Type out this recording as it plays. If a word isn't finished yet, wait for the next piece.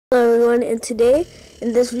everyone, and today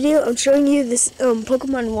in this video I'm showing you this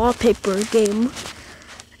Pokemon wallpaper game.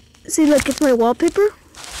 See, look, it's my wallpaper,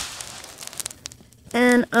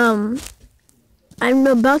 and I'm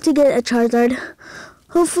about to get a Charizard.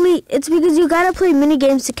 Hopefully, it's because you gotta play mini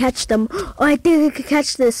games to catch them. Oh, I think I could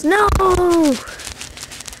catch this. No!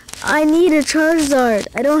 I need a Charizard.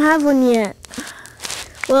 I don't have one yet.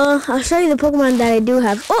 Well, I'll show you the Pokemon that I do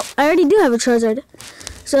have. Oh, I already do have a Charizard.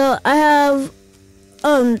 So I have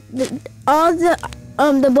all the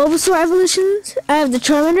Bulbasaur evolutions. I have the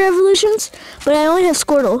Charmander evolutions, but I only have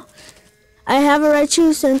Squirtle. I have a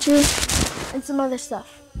Raichu, Sentry, and some other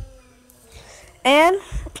stuff. And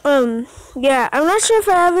yeah, I'm not sure if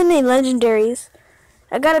I have any legendaries.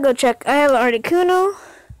 I gotta go check. I have Articuno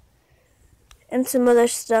and some other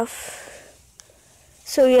stuff.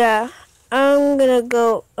 So yeah, I'm gonna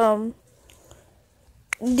go do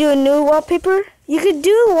a new wallpaper. You could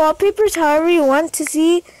do wallpapers however you want to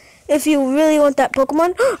see if you really want that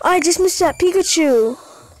Pokemon. Oh, I just missed that Pikachu.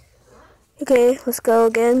 Okay, let's go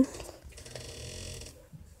again.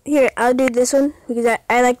 Here, I'll do this one because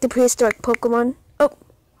I like the prehistoric Pokemon. Oh,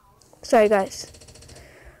 sorry guys.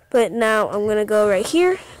 But now I'm gonna go right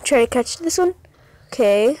here, try to catch this one.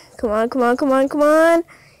 Okay, come on, come on, come on, come on.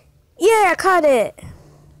 Yeah, I caught it.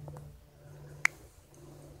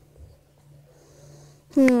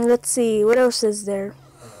 Let's see, what else is there?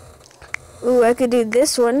 Ooh, I could do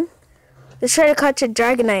this one. Let's try to catch a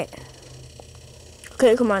Dragonite.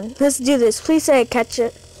 Okay, come on, let's do this. Please say I catch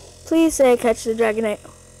it. Please say I catch the Dragonite.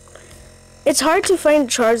 It's hard to find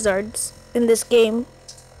Charizards in this game.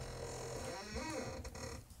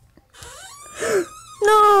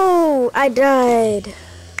 No, I died.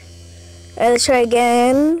 Alright, let's try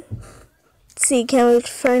again. Let's see, can we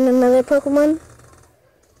find another Pokemon?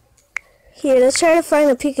 Here, let's try to find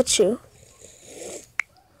a Pikachu.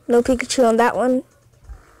 No Pikachu on that one.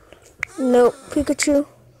 No Pikachu.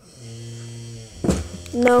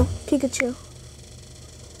 No Pikachu.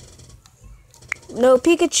 No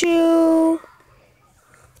Pikachu.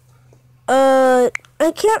 I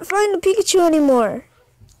can't find a Pikachu anymore.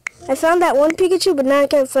 I found that one Pikachu, but now I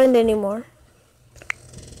can't find it anymore.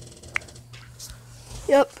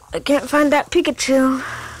 Yep, I can't find that Pikachu.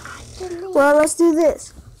 Well, let's do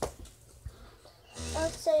this. Oh,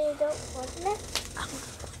 so you don't want it?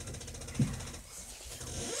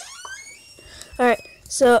 Alright,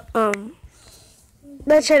 so,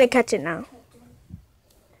 let's try to catch it now.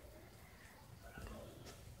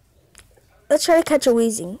 Let's try to catch a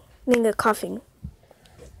wheezing, meaning a coughing.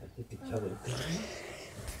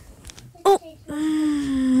 Oh!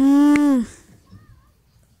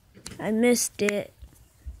 I missed it.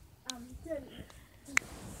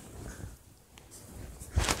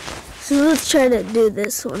 So let's try to do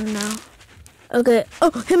this one now. Okay.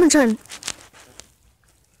 Oh, Hitmonchan!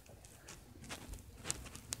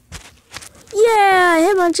 Yeah,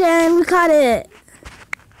 Hitmonchan, we caught it.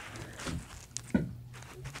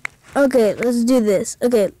 Okay, let's do this.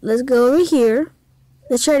 Okay, let's go over here.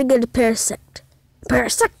 Let's try to get a Parasect.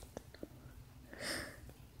 Parasect!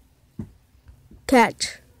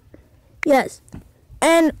 Catch. Yes.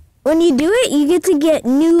 And when you do it, you get to get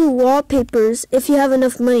new wallpapers if you have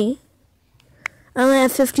enough money. I only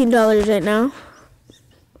have $15 right now.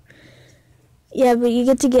 Yeah, but you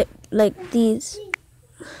get to get, like, these.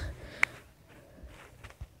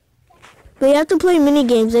 But you have to play mini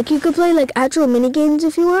games. Like, you could play, like, actual mini games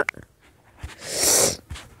if you want.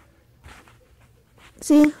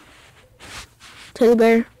 See? Teddy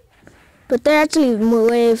bear. But they're actually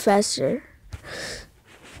way faster.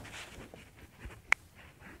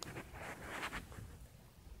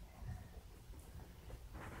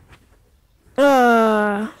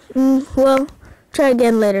 Well, try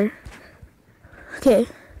again later. Okay.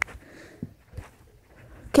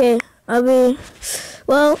 Okay,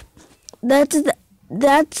 well, that's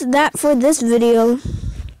that for this video.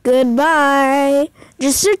 Goodbye.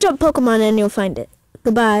 Just search up Pokemon and you'll find it.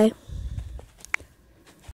 Goodbye.